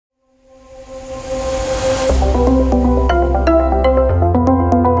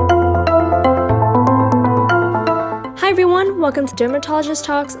welcome to Dermatologist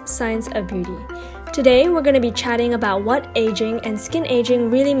Talks Science of Beauty. Today, we're going to be chatting about what aging and skin aging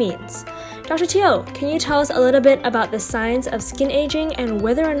really means. Dr. Teo, can you tell us a little bit about the science of skin aging and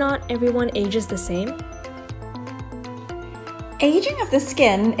whether or not everyone ages the same? Aging of the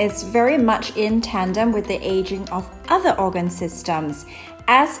skin is very much in tandem with the aging of other organ systems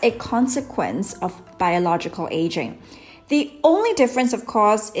as a consequence of biological aging. The only difference, of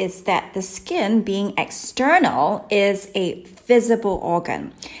course, is that the skin, being external, is a visible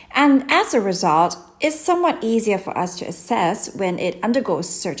organ, and as a result, is somewhat easier for us to assess when it undergoes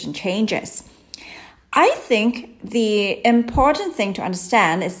certain changes. I think the important thing to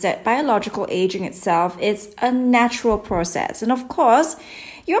understand is that biological aging itself is a natural process, and of course,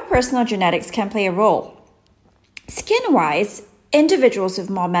 your personal genetics can play a role. Skin-wise, individuals with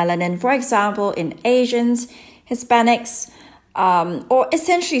more melanin, for example, in Asians, Hispanics, or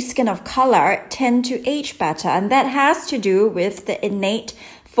essentially skin of color, tend to age better, and that has to do with the innate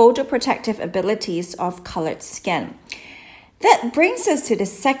photoprotective abilities of colored skin. That brings us to the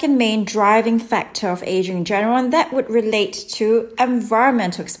second main driving factor of aging in general, and that would relate to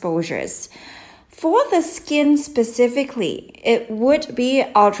environmental exposures. For the skin specifically, it would be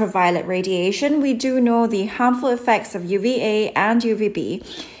ultraviolet radiation. We do know the harmful effects of UVA and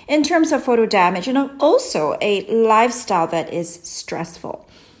UVB in terms of photo damage, and also a lifestyle that is stressful.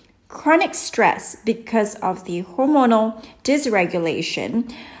 Chronic stress, because of the hormonal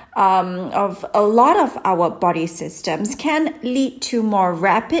dysregulation of a lot of our body systems, can lead to more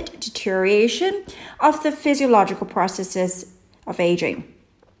rapid deterioration of the physiological processes of aging.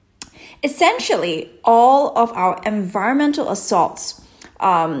 Essentially, all of our environmental assaults,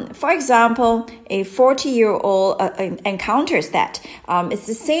 for example, a 40-year-old encounters that is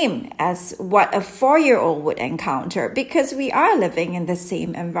the same as what a 4-year-old would encounter because we are living in the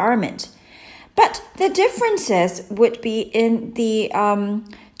same environment. But the differences would be in the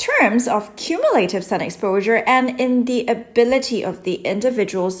terms of cumulative sun exposure and in the ability of the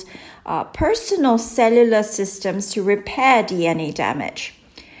individual's personal cellular systems to repair DNA damage.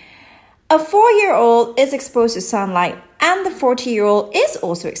 A 4-year-old is exposed to sunlight, and the 40-year-old is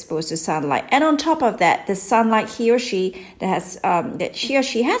also exposed to sunlight. And on top of that, the sunlight he or she has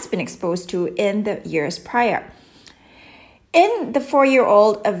been exposed to in the years prior. In the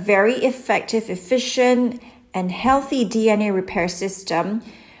 4-year-old, a very effective, efficient, and healthy DNA repair system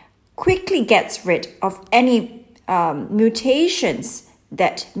quickly gets rid of any mutations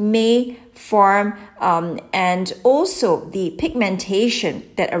that may form and also the pigmentation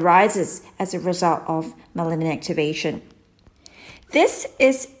that arises as a result of melanin activation. This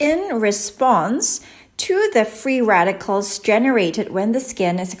is in response to the free radicals generated when the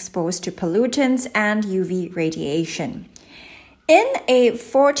skin is exposed to pollutants and UV radiation. In a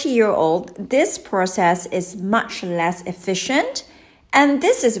 40-year-old, this process is much less efficient, and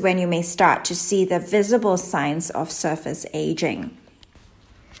this is when you may start to see the visible signs of surface aging.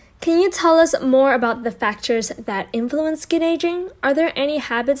 Can you tell us more about the factors that influence skin aging? Are there any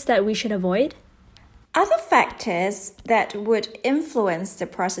habits that we should avoid? Other factors that would influence the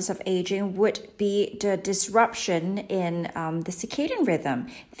process of aging would be the disruption in the circadian rhythm.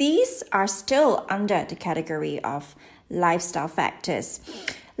 These are still under the category of lifestyle factors.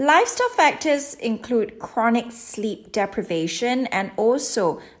 Lifestyle factors include chronic sleep deprivation and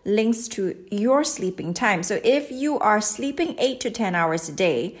also links to your sleeping time. So if you are sleeping 8 to 10 hours a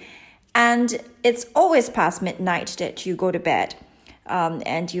day and it's always past midnight that you go to bed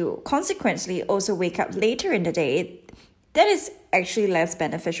and you consequently also wake up later in the day, that is actually less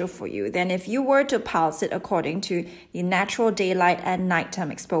beneficial for you than if you were to pulse it according to the natural daylight and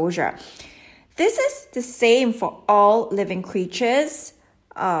nighttime exposure. This is the same for all living creatures,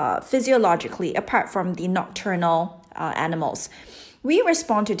 physiologically, apart from the nocturnal animals. We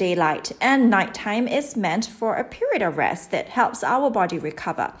respond to daylight, and nighttime is meant for a period of rest that helps our body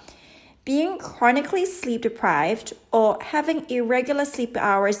recover. Being chronically sleep deprived or having irregular sleep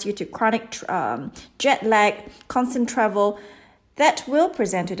hours due to chronic jet lag, constant travel, that will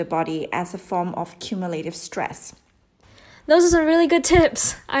present to the body as a form of cumulative stress. Those are some really good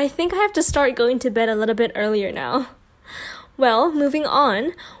tips. I think I have to start going to bed a little bit earlier now. Well, moving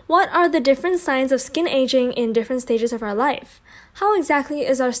on, what are the different signs of skin aging in different stages of our life? How exactly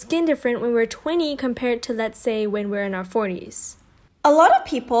is our skin different when we're 20 compared to, let's say, when we're in our 40s? A lot of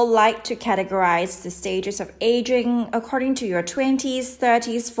people like to categorize the stages of aging according to your 20s,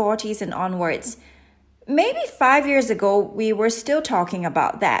 30s, 40s, and onwards. Maybe 5 years ago, we were still talking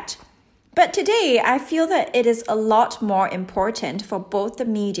about that. But today, I feel that it is a lot more important for both the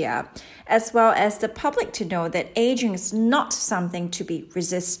media as well as the public to know that aging is not something to be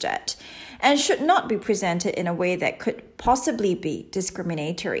resisted and should not be presented in a way that could possibly be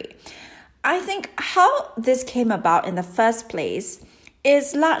discriminatory. I think how this came about in the first place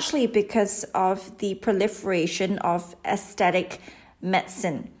is largely because of the proliferation of aesthetic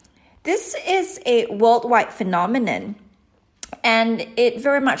medicine. This is a worldwide phenomenon, and it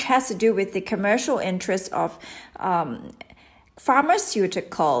very much has to do with the commercial interest of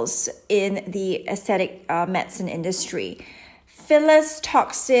pharmaceuticals in the aesthetic medicine industry. Fillers,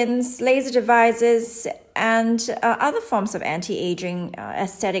 toxins, laser devices, and other forms of anti-aging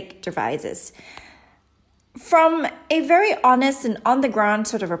aesthetic devices. From a very honest and on-the-ground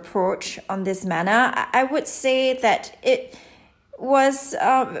sort of approach on this matter, I would say that it was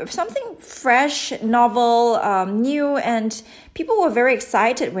something fresh, novel, new, and people were very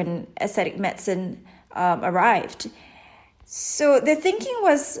excited when aesthetic medicine arrived. So the thinking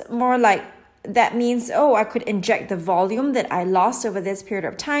was more like, that means, I could inject the volume that I lost over this period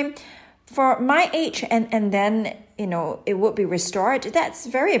of time for my age, and then, it would be restored. That's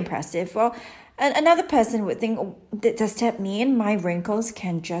very impressive. Well, another person would think, does that mean my wrinkles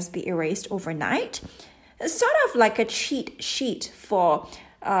can just be erased overnight? It's sort of like a cheat sheet for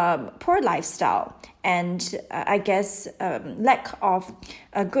poor lifestyle and I guess lack of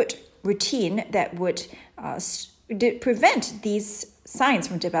a good routine that would prevent these signs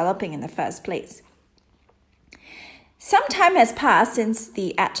from developing in the first place. Some time has passed since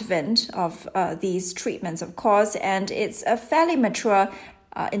the advent of these treatments, of course, and it's a fairly mature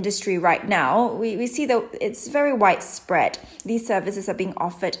industry right now. We see that it's very widespread. These services are being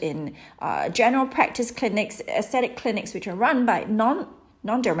offered in general practice clinics, aesthetic clinics, which are run by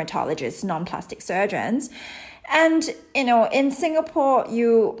non-dermatologists, non-plastic surgeons. And, in Singapore,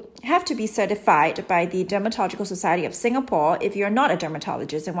 you have to be certified by the Dermatological Society of Singapore if you're not a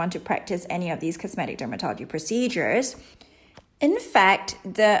dermatologist and want to practice any of these cosmetic dermatology procedures. In fact,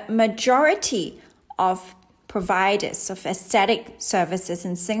 the majority of providers of aesthetic services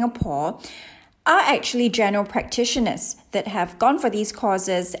in Singapore are actually general practitioners that have gone for these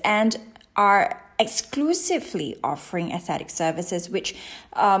courses and are exclusively offering aesthetic services, which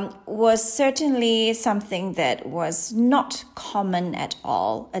was certainly something that was not common at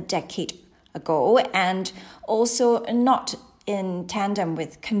all a decade ago, and also not in tandem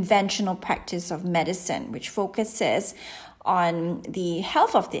with conventional practice of medicine, which focuses on the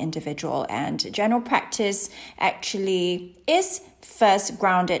health of the individual, and general practice actually is first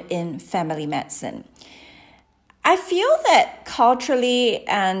grounded in family medicine. I feel that culturally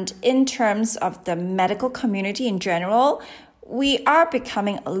and in terms of the medical community in general, we are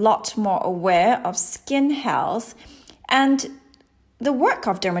becoming a lot more aware of skin health and the work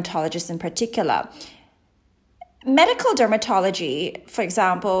of dermatologists in particular. Medical dermatology, for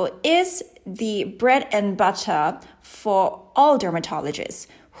example, is the bread and butter for all dermatologists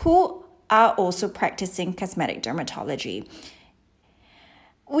who are also practicing cosmetic dermatology.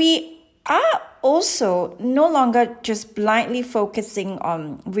 We are also no longer just blindly focusing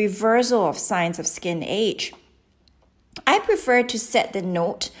on reversal of signs of skin age. I prefer to set the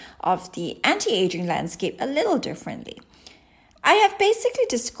note of the anti-aging landscape a little differently. I have basically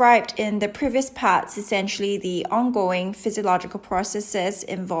described in the previous parts essentially the ongoing physiological processes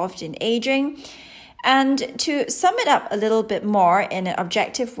involved in aging. And to sum it up a little bit more in an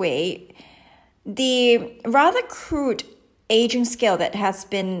objective way, the rather crude aging scale that has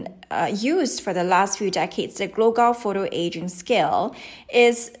been used for the last few decades, the Glogau Photo Aging Scale,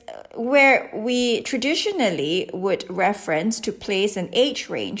 is where we traditionally would reference to place an age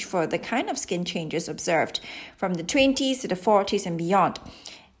range for the kind of skin changes observed from the 20s to the 40s and beyond.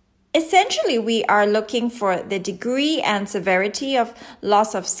 Essentially, we are looking for the degree and severity of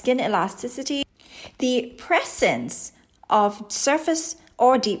loss of skin elasticity, the presence of surface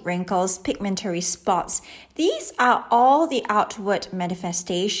or deep wrinkles, pigmentary spots. These are all the outward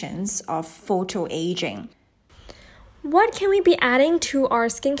manifestations of photoaging. What can we be adding to our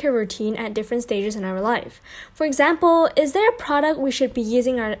skincare routine at different stages in our life? For example, is there a product we should be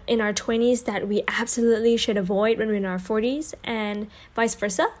using in our 20s that we absolutely should avoid when we're in our 40s, and vice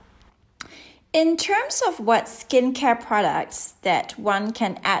versa? In terms of what skincare products that one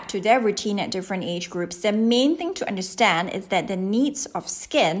can add to their routine at different age groups, the main thing to understand is that the needs of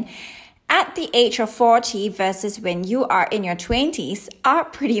skin at the age of 40 versus when you are in your 20s are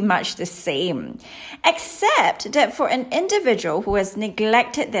pretty much the same. Except that for an individual who has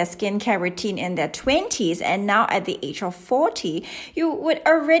neglected their skincare routine in their 20s and now at the age of 40, you would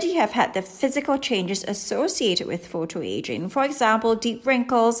already have had the physical changes associated with photoaging. For example, deep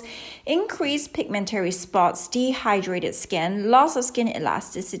wrinkles, increased pigmentary spots, dehydrated skin, loss of skin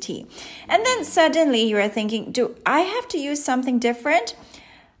elasticity. And then suddenly you are thinking, do I have to use something different?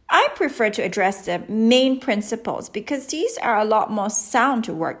 I prefer to address the main principles because these are a lot more sound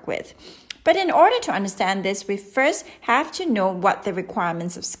to work with. But in order to understand this, we first have to know what the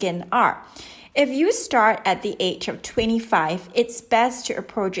requirements of skin are. If you start at the age of 25, it's best to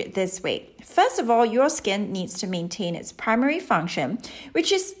approach it this way. First of all, your skin needs to maintain its primary function,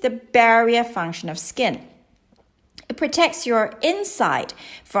 which is the barrier function of skin. It protects your inside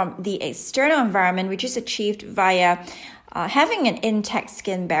from the external environment, which is achieved via having an intact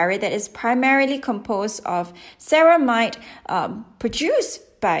skin barrier that is primarily composed of ceramide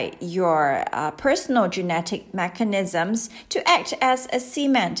produced by your personal genetic mechanisms to act as a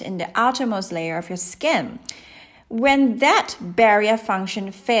cement in the outermost layer of your skin. When that barrier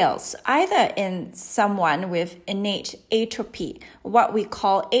function fails, either in someone with innate atopy, what we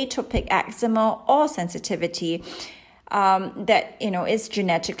call atopic eczema, or sensitivity, that is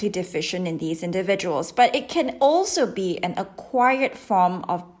genetically deficient in these individuals. But it can also be an acquired form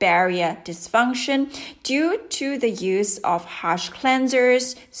of barrier dysfunction due to the use of harsh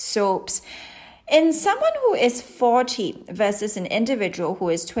cleansers, soaps. In someone who is 40 versus an individual who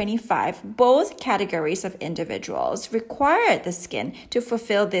is 25, both categories of individuals require the skin to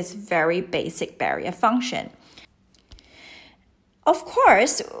fulfill this very basic barrier function. Of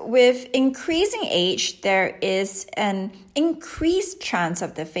course, with increasing age, there is an increased chance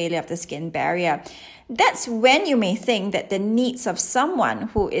of the failure of the skin barrier. That's when you may think that the needs of someone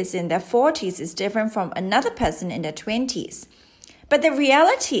who is in their 40s is different from another person in their 20s. But the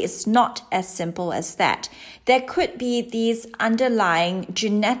reality is not as simple as that. There could be these underlying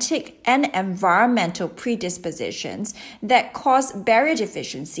genetic and environmental predispositions that cause barrier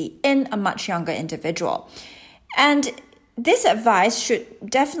deficiency in a much younger individual. And this advice should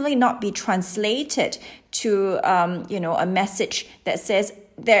definitely not be translated to, a message that says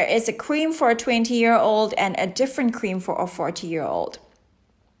there is a cream for a 20-year-old and a different cream for a 40-year-old.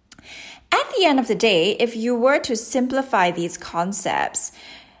 At the end of the day, if you were to simplify these concepts,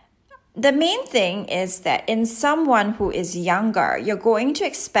 the main thing is that in someone who is younger, you're going to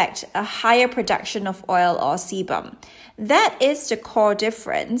expect a higher production of oil or sebum. That is the core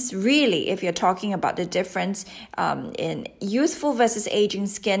difference, really, if you're talking about the difference in youthful versus aging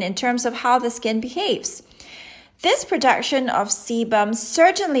skin in terms of how the skin behaves. This production of sebum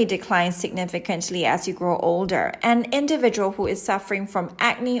certainly declines significantly as you grow older. An individual who is suffering from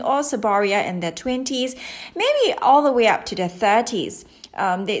acne or seborrhea in their 20s, maybe all the way up to their 30s,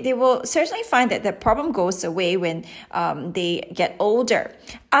 they will certainly find that the problem goes away when they get older.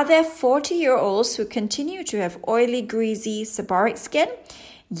 Are there 40-year-olds who continue to have oily, greasy, seborrheic skin?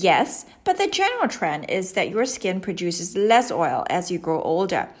 Yes, but the general trend is that your skin produces less oil as you grow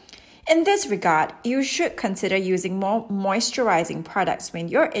older. In this regard, you should consider using more moisturizing products when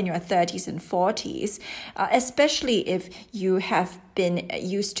you're in your 30s and 40s, especially if you have been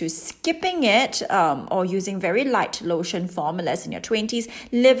used to skipping it or using very light lotion formulas in your 20s,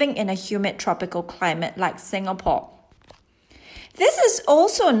 living in a humid tropical climate like Singapore. This is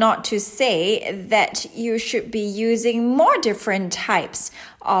also not to say that you should be using more different types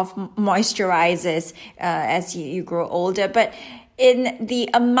of moisturizers as you grow older, but in the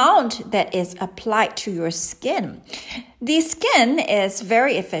amount that is applied to your skin. The skin is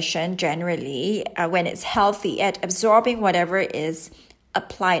very efficient generally when it's healthy at absorbing whatever is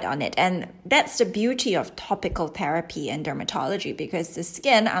applied on it. And that's the beauty of topical therapy and dermatology, because the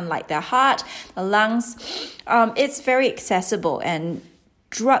skin, unlike the heart, the lungs, it's very accessible, and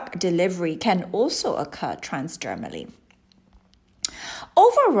drug delivery can also occur transdermally.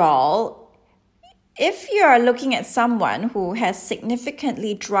 Overall, if you are looking at someone who has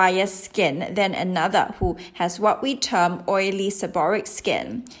significantly drier skin than another who has what we term oily seborrheic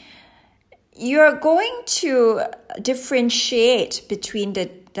skin, you're going to differentiate between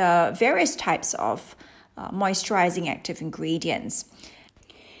the various types of moisturizing active ingredients.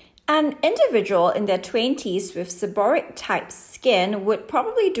 An individual in their 20s with seborrheic type skin would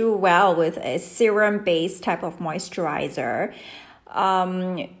probably do well with a serum-based type of moisturizer,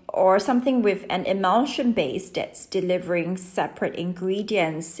 or something with an emulsion base that's delivering separate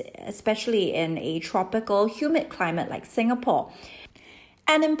ingredients, especially in a tropical, humid climate like Singapore.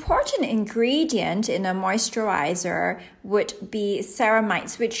 An important ingredient in a moisturizer would be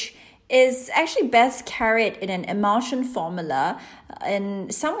ceramides, which is actually best carried in an emulsion formula in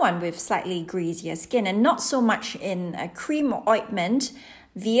someone with slightly greasier skin, and not so much in a cream or ointment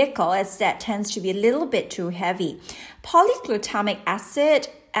vehicle, as that tends to be a little bit too heavy. Polyglutamic acid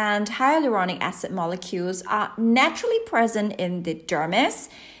and hyaluronic acid molecules are naturally present in the dermis.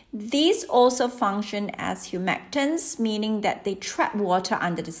 These also function as humectants, meaning that they trap water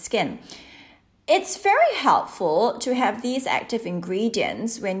under the skin. It's very helpful to have these active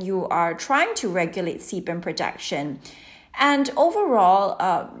ingredients when you are trying to regulate sebum production and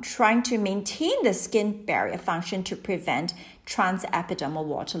overall trying to maintain the skin barrier function to prevent transepidermal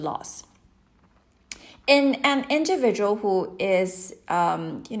water loss. In an individual who is,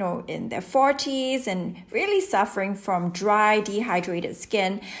 in their 40s and really suffering from dry, dehydrated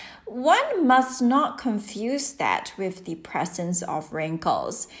skin, one must not confuse that with the presence of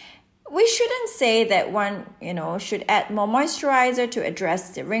wrinkles. We shouldn't say that one, should add more moisturizer to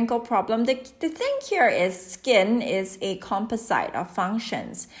address the wrinkle problem. The thing here is skin is a composite of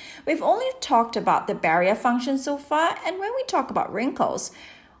functions. We've only talked about the barrier function so far, and when we talk about wrinkles,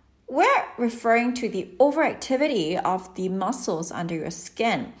 we're referring to the overactivity of the muscles under your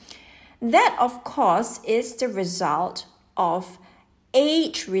skin. That, of course, is the result of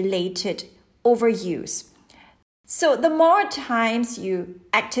age-related overuse. So the more times you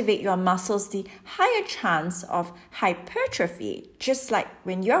activate your muscles, the higher chance of hypertrophy, just like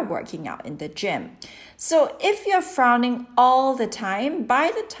when you're working out in the gym. So if you're frowning all the time,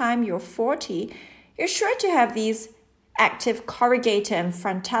 by the time you're 40, you're sure to have these active corrugator and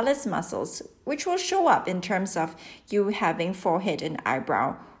frontalis muscles, which will show up in terms of you having forehead and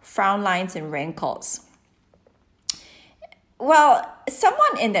eyebrow frown lines and wrinkles. Well,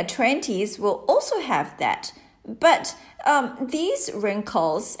 someone in their 20s will also have that. But these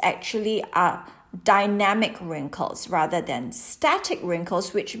wrinkles actually are dynamic wrinkles rather than static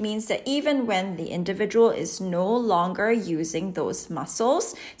wrinkles, which means that even when the individual is no longer using those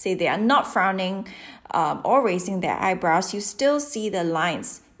muscles, say they are not frowning or raising their eyebrows, you still see the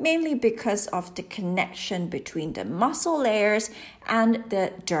lines, mainly because of the connection between the muscle layers and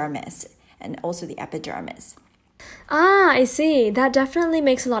the dermis, and also the epidermis. I see. That definitely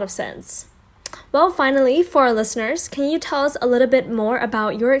makes a lot of sense. Well, finally, for our listeners, can you tell us a little bit more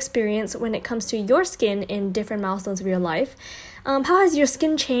about your experience when it comes to your skin in different milestones of your life? How has your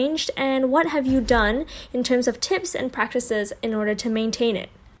skin changed, and what have you done in terms of tips and practices in order to maintain it?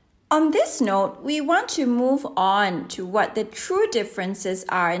 On this note, we want to move on to what the true differences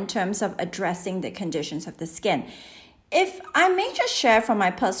are in terms of addressing the conditions of the skin. If I may just share from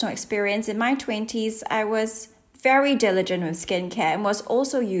my personal experience, in my 20s, I was very diligent with skincare and was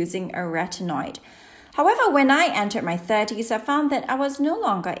also using a retinoid. However, when I entered my 30s, I found that I was no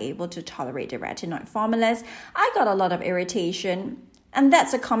longer able to tolerate the retinoid formulas. I got a lot of irritation, and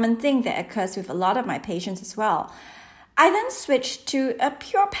that's a common thing that occurs with a lot of my patients as well. I then switched to a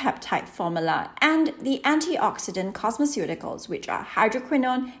pure peptide formula and the antioxidant cosmeceuticals, which are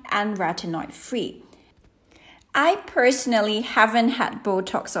hydroquinone and retinoid free. I personally haven't had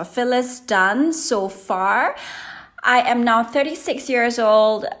Botox or fillers done so far. I am now 36 years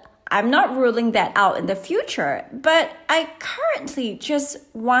old. I'm not ruling that out in the future, but I currently just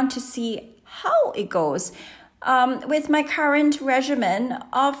want to see how it goes with my current regimen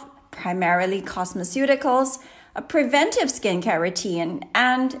of primarily cosmeceuticals, a preventive skincare routine,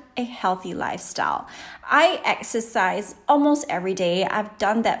 and a healthy lifestyle. I exercise almost every day. I've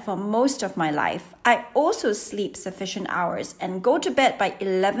done that for most of my life. I also sleep sufficient hours and go to bed by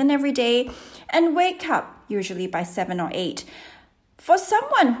 11 every day and wake up usually by 7 or 8. For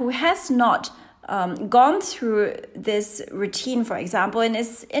someone who has not gone through this routine, for example, and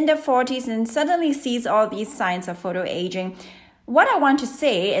is in their 40s and suddenly sees all these signs of photoaging, what I want to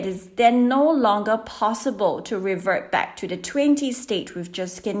say it is then no longer possible to revert back to the 20s state with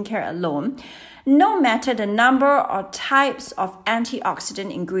just skincare alone, no matter the number or types of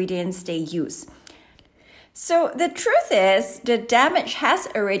antioxidant ingredients they use. So the truth is, the damage has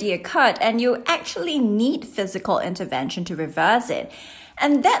already occurred and you actually need physical intervention to reverse it.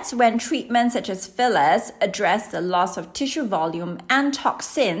 And that's when treatments such as fillers address the loss of tissue volume and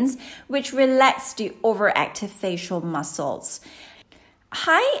toxins, which relax the overactive facial muscles.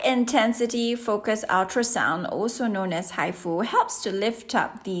 High-intensity focused ultrasound, also known as HIFU, helps to lift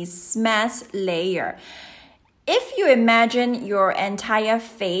up the SMAS layer. If you imagine your entire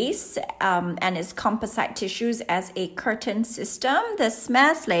face and its composite tissues as a curtain system, the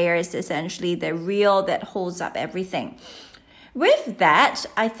SMAS layer is essentially the reel that holds up everything. With that,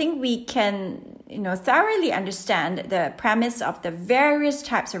 I think we can, thoroughly understand the premise of the various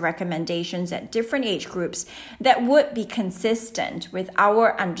types of recommendations at different age groups that would be consistent with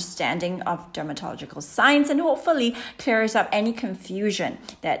our understanding of dermatological science, and hopefully clears up any confusion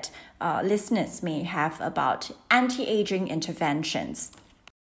that listeners may have about anti-aging interventions.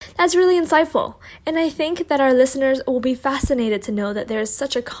 That's really insightful, and I think that our listeners will be fascinated to know that there is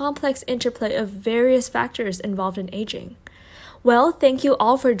such a complex interplay of various factors involved in aging. Well, thank you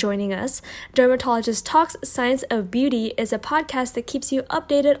all for joining us. Dermatologist Talks Science of Beauty is a podcast that keeps you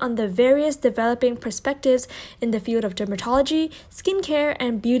updated on the various developing perspectives in the field of dermatology, skincare,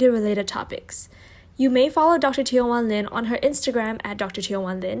 and beauty-related topics. You may follow Dr. Tiowan Lin on her Instagram at Dr.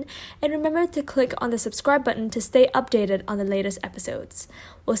 Tiowan Lin, and remember to click on the subscribe button to stay updated on the latest episodes.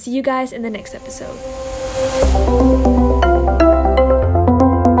 We'll see you guys in the next episode.